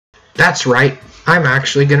That's right. I'm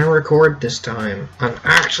actually gonna record this time. I'm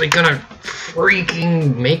actually gonna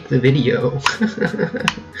freaking make the video.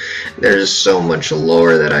 There's so much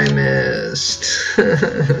lore that I missed.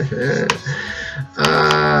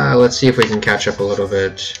 Let's see if we can catch up a little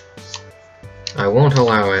bit. I won't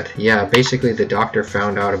allow it. Yeah, basically the doctor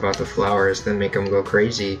found out about the flowers, then make him go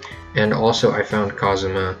crazy. And also I found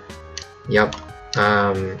Kazuma. Yep.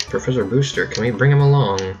 Professor Booster, can we bring him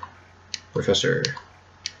along? Professor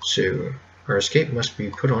Sue. Our escape must be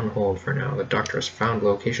put on hold for now. The doctor has found the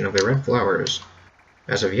location of the red flowers.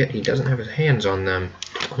 As of yet, he doesn't have his hands on them.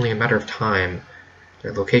 Only a matter of time.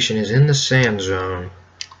 Their location is in the sand zone.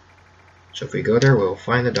 So if we go there, we'll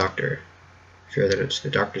find the doctor. Fear that it's the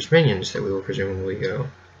doctor's minions that we will presumably go.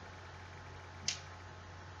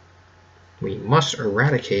 We must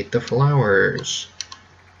eradicate the flowers.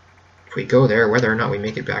 If we go there, whether or not we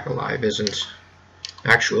make it back alive isn't...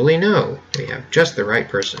 Actually, no. We have just the right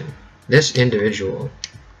person. This individual.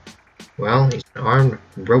 Well, he's an armed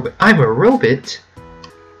robot. I'm a robot?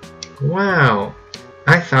 Wow.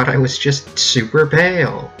 I thought I was just super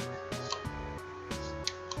pale.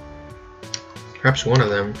 Perhaps one of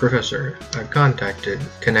them, Professor. I've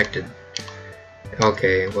connected.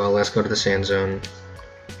 Okay, well, let's go to the sand zone.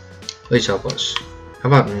 Please help us. How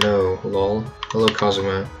about no, lol? Hello,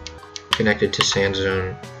 Kazuma. Connected to sand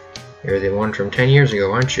zone. You're the one from 10 years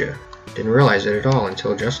ago, aren't you? Didn't realize it at all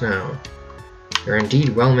until just now. They're indeed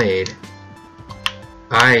well made.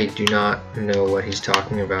 I do not know what he's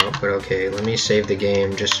talking about, but okay, let me save the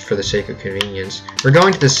game just for the sake of convenience. We're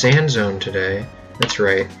going to the sand zone today. That's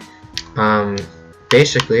right.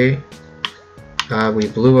 Basically, we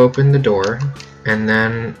blew open the door, and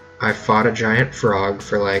then I fought a giant frog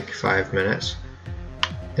for like 5 minutes.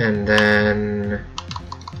 And then...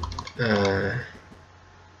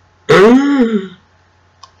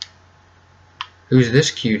 Who's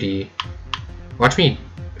this cutie? Watch me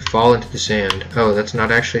fall into the sand. Oh, that's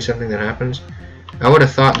not actually something that happens? I would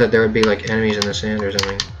have thought that there would be like enemies in the sand or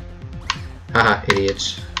something. Haha,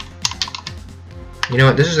 idiots. You know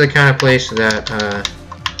what, this is the kind of place that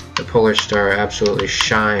the Polar Star absolutely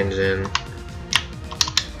shines in.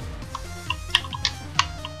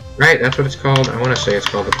 Right, that's what it's called? I want to say it's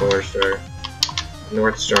called the Polar Star.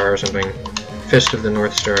 North Star or something. Fist of the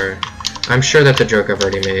North Star. I'm sure that's a joke I've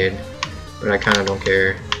already made, but I kinda don't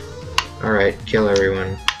care. Alright, kill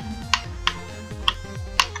everyone.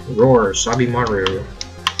 Roar, Sabimaru.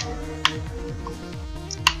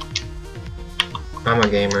 I'm a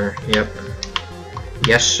gamer, yep.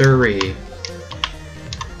 Yes sirree.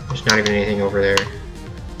 There's not even anything over there.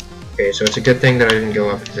 Okay, so it's a good thing that I didn't go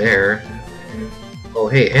up there. Oh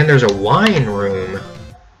hey, and there's a wine room.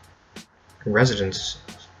 Residence.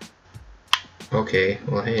 Okay,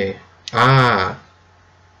 well hey. Ah!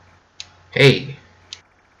 Hey!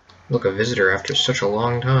 Look, a visitor after such a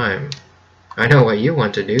long time. I know what you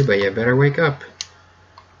want to do, but you better wake up.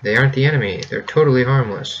 They aren't the enemy. They're totally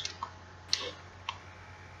harmless.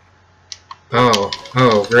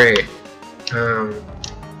 Oh, great.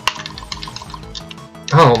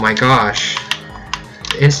 Oh my gosh.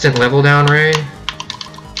 Instant level down, Ray?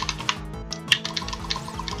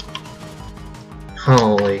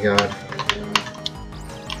 Holy god.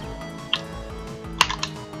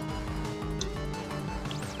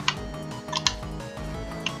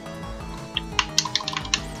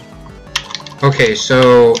 Okay,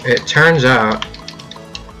 so it turns out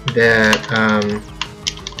that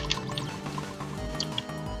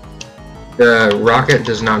the rocket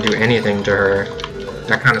does not do anything to her.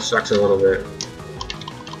 That kind of sucks a little bit.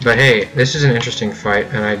 But hey, this is an interesting fight,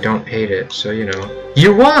 and I don't hate it, so you know.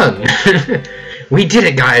 You won! We did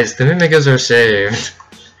it, guys! The Mimigas are saved.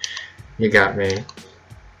 You got me.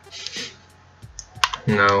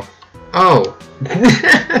 No. Oh!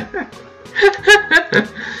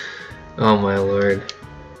 Oh my lord.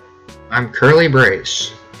 I'm Curly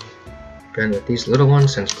Brace. Been with these little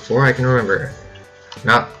ones since before I can remember.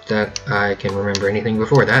 Not that I can remember anything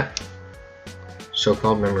before that.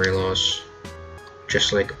 So-called memory loss.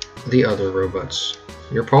 Just like the other robots.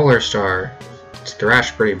 Your Polar Star. It's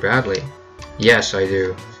thrashed pretty badly. Yes, I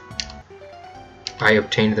do. I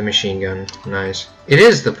obtained the machine gun. Nice. It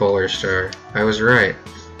is the Polar Star. I was right.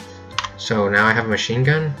 So now I have a machine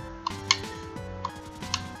gun?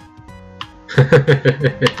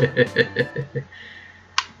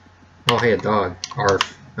 Oh hey, a dog.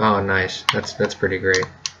 Arf. Oh nice. That's pretty great.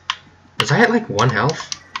 Was I at like 1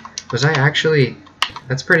 health? Was I actually...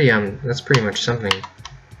 That's pretty much something.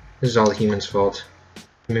 This is all the human's fault.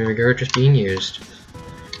 Mimigar just being used.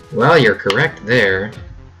 Well, you're correct there.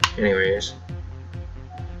 Anyways.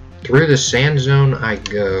 Through the sand zone I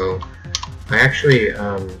go. I actually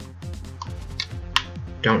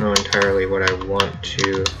don't know entirely what I want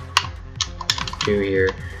to do here.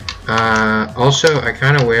 Also, I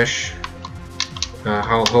kind of wish,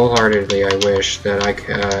 how wholeheartedly I wish that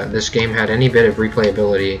this game had any bit of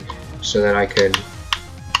replayability so that I could...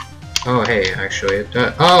 Oh, hey, actually, it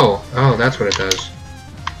does. Oh, that's what it does.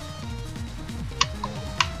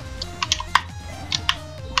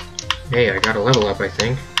 Hey, I got a level up, I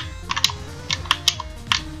think.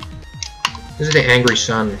 This is the angry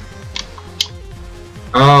sun.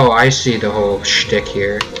 Oh, I see the whole shtick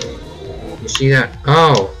here. You see that?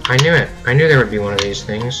 Oh, I knew it. I knew there would be one of these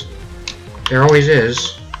things. There always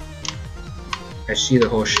is. I see the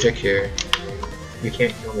whole shtick here. You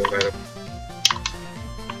can't kill me by the...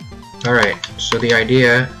 Alright, so the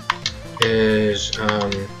idea is,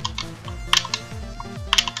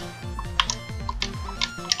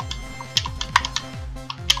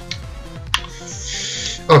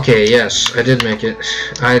 okay, yes, I did make it.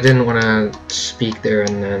 I didn't want to speak there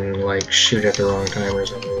and then, like, shoot at the wrong time or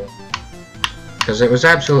something. Because it was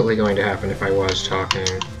absolutely going to happen if I was talking.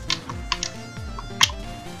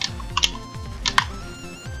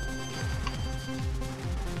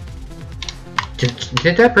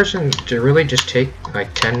 Did that person really just take,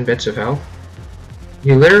 like, 10 bits of health?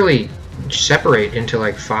 You literally separate into,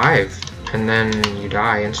 like, 5, and then you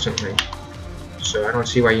die instantly. So I don't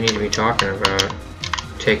see why you need to be talking about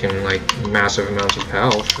taking, like, massive amounts of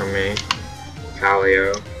health from me.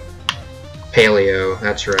 Paleo,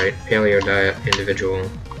 that's right. Paleo diet individual.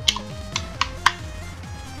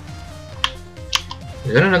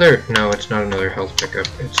 Is that another... No, it's not another health pickup.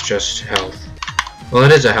 It's just health. Well,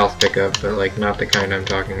 it is a health pickup, but, like, not the kind I'm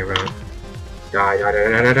talking about. Die, die, die,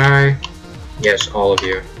 die, die, die. Yes, all of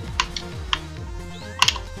you.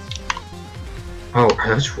 Oh, are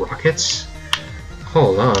those rockets?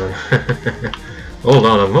 Hold on. Hold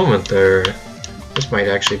on a moment there. This might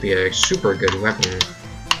actually be a super good weapon.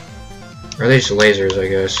 Or are they just lasers, I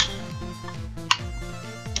guess?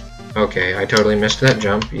 Okay, I totally missed that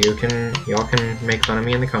jump. Y'all can make fun of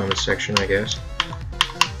me in the comments section, I guess.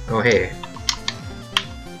 Oh, hey.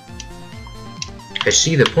 I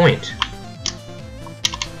see the point.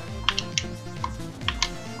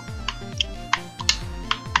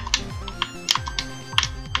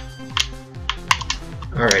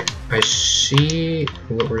 Alright, I see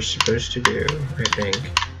what we're supposed to do, I think.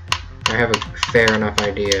 I have a fair enough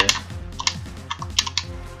idea.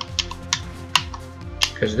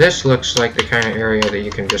 Because this looks like the kind of area that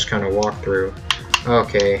you can just kind of walk through.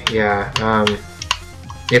 Okay, yeah,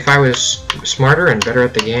 if I was smarter and better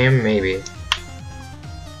at the game, maybe.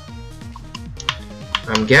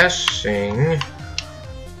 I'm guessing...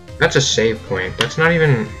 That's a save point. That's not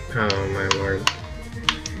even... Oh my lord.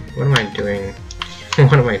 What am I doing?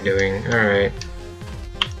 What am I doing? Alright.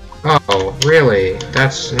 Oh, really?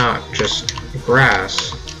 That's not just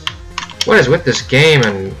grass. What is with this game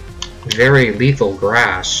and very lethal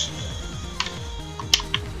grass?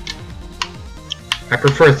 I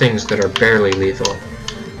prefer things that are barely lethal.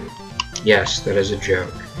 Yes, that is a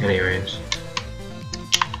joke. Anyways.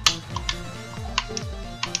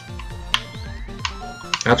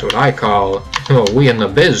 That's what I call, we in the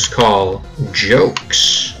biz call,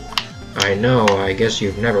 jokes. I know, I guess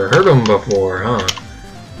you've never heard them before, huh?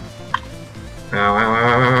 Ow, ow,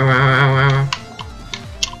 ow, ow, ow, ow, ow.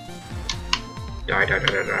 Die, die, die,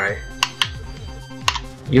 die, die.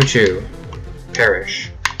 You too.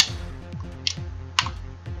 Perish.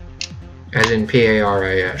 As in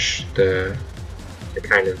P-A-R-I-S, the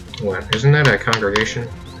kind of, what, isn't that a congregation?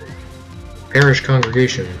 Parish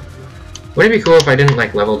congregation. Would it be cool if I didn't,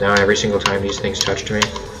 like, level down every single time these things touched me?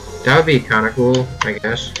 That would be kind of cool, I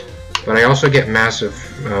guess. But I also get massive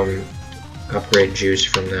upgrade juice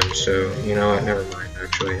from them, so you know what, never mind,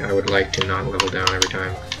 actually. I would like to not level down every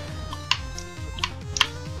time.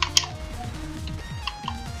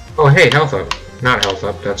 Oh, hey, health up. Not health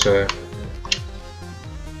up, that's a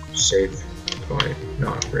save point.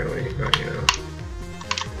 Not really, but you know.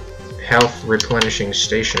 Health replenishing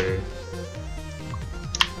station.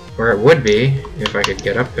 Or it would be, if I could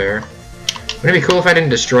get up there. Wouldn't it be cool if I didn't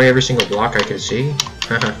destroy every single block I could see?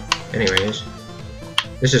 Haha. Anyways.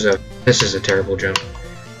 This is a terrible jump.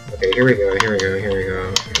 Okay, here we go, here we go, here we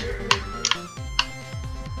go.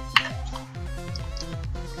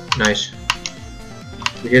 Nice.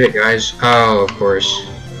 We did it, guys. Oh, of course.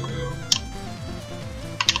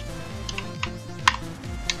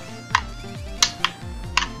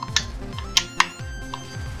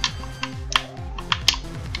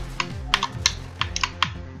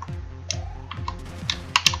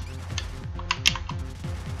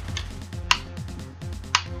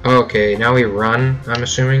 Okay, now we run, I'm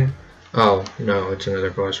assuming. Oh, no, it's another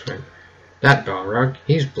boss fight. That Balrog,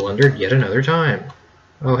 he's blundered yet another time.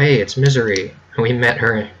 Oh hey, it's Misery. We met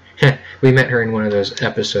her. We met her in one of those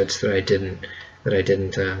episodes that I didn't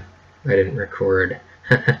record.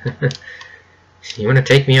 You want to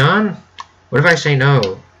take me on? What if I say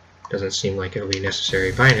no? Doesn't seem like it'll be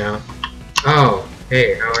necessary. Bye now. Oh,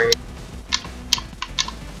 hey, how are you?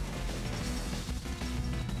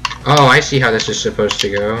 Oh, I see how this is supposed to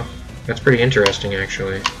go. That's pretty interesting,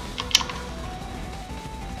 actually.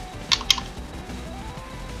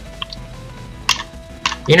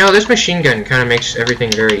 You know, this machine gun kind of makes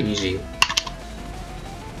everything very easy.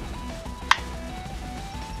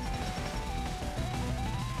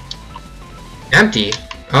 Empty?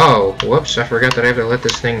 Oh, whoops, I forgot that I have to let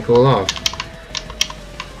this thing cool off.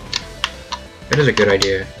 That is a good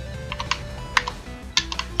idea.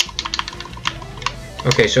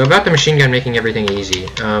 Okay, so about the machine gun making everything easy.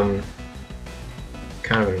 Kind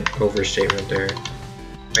of an overstatement there.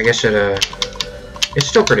 I guess it's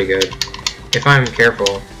still pretty good, if I'm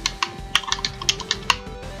careful.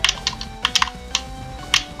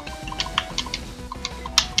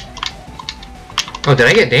 Oh, did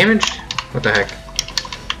I get damaged? What the heck?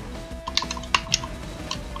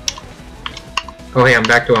 Oh hey, I'm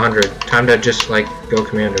back to 100. Time to just, like, go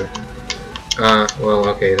commando. Well,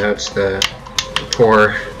 okay, that's the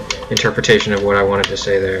poor interpretation of what I wanted to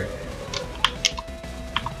say there.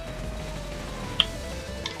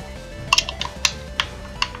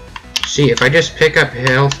 See, if I just pick up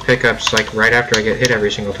health pickups, like, right after I get hit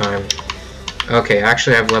every single time... Okay,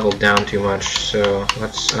 actually I've leveled down too much, so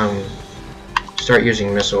let's, start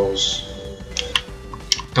using missiles.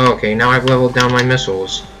 Okay, now I've leveled down my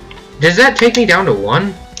missiles. Does that take me down to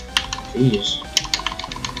 1? Jeez.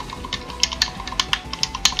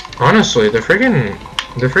 Honestly, the friggin'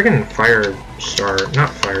 not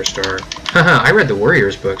Firestar. Haha, I read the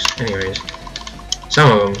Warriors books. Anyways.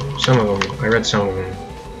 Some of them. I read some of them.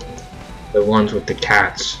 The ones with the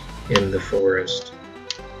cats in the forest.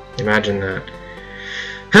 Imagine that.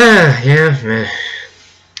 Yeah, meh.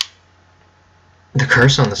 The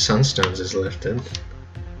curse on the Sunstones is lifted.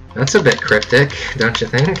 That's a bit cryptic, don't you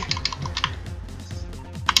think?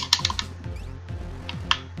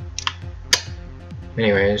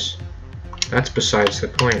 Anyways, that's besides the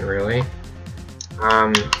point, really.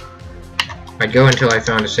 I'd go until I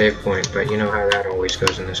found a save point, but you know how that always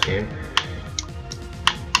goes in this game.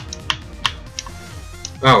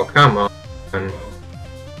 Oh, come on. I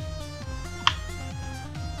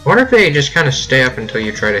wonder if they just kind of stay up until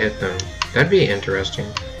you try to hit them. That'd be interesting.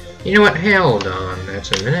 You know what? Hold on.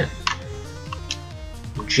 That's a minute.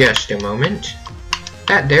 Just a moment.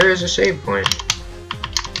 That there is a save point.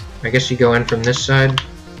 I guess you go in from this side.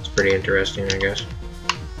 It's pretty interesting, I guess.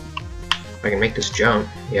 I can make this jump.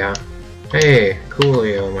 Yeah. Hey,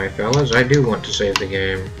 coolio, my fellas. I do want to save the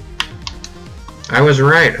game. I was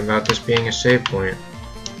right about this being a save point.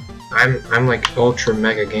 I'm like ultra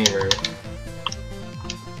mega gamer.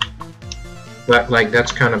 But like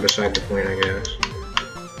that's kind of beside the point, I guess.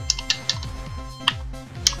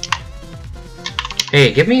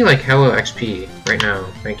 Hey, give me like hella XP right now.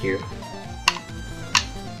 Thank you.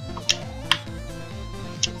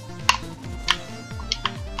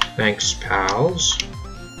 Thanks, pals.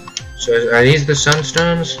 So are these the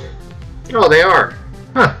Sunstones? Oh, they are.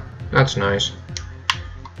 Huh. That's nice.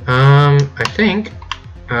 I think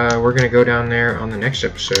we're gonna go down there on the next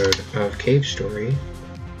episode of Cave Story.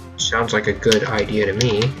 Sounds like a good idea to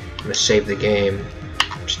me. I'm gonna save the game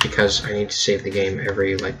just because I need to save the game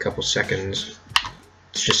every like couple seconds.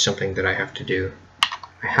 It's just something that I have to do.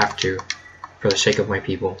 I have to, for the sake of my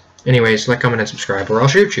people. Anyways, like, comment, and subscribe, or I'll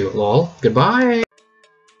shoot you. Lol. Goodbye.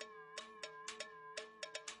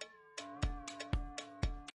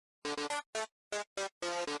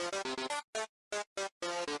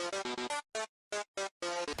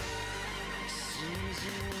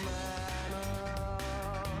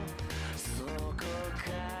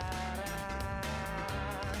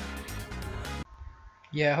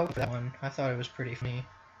 Yeah, I hope that one. I thought it was pretty funny.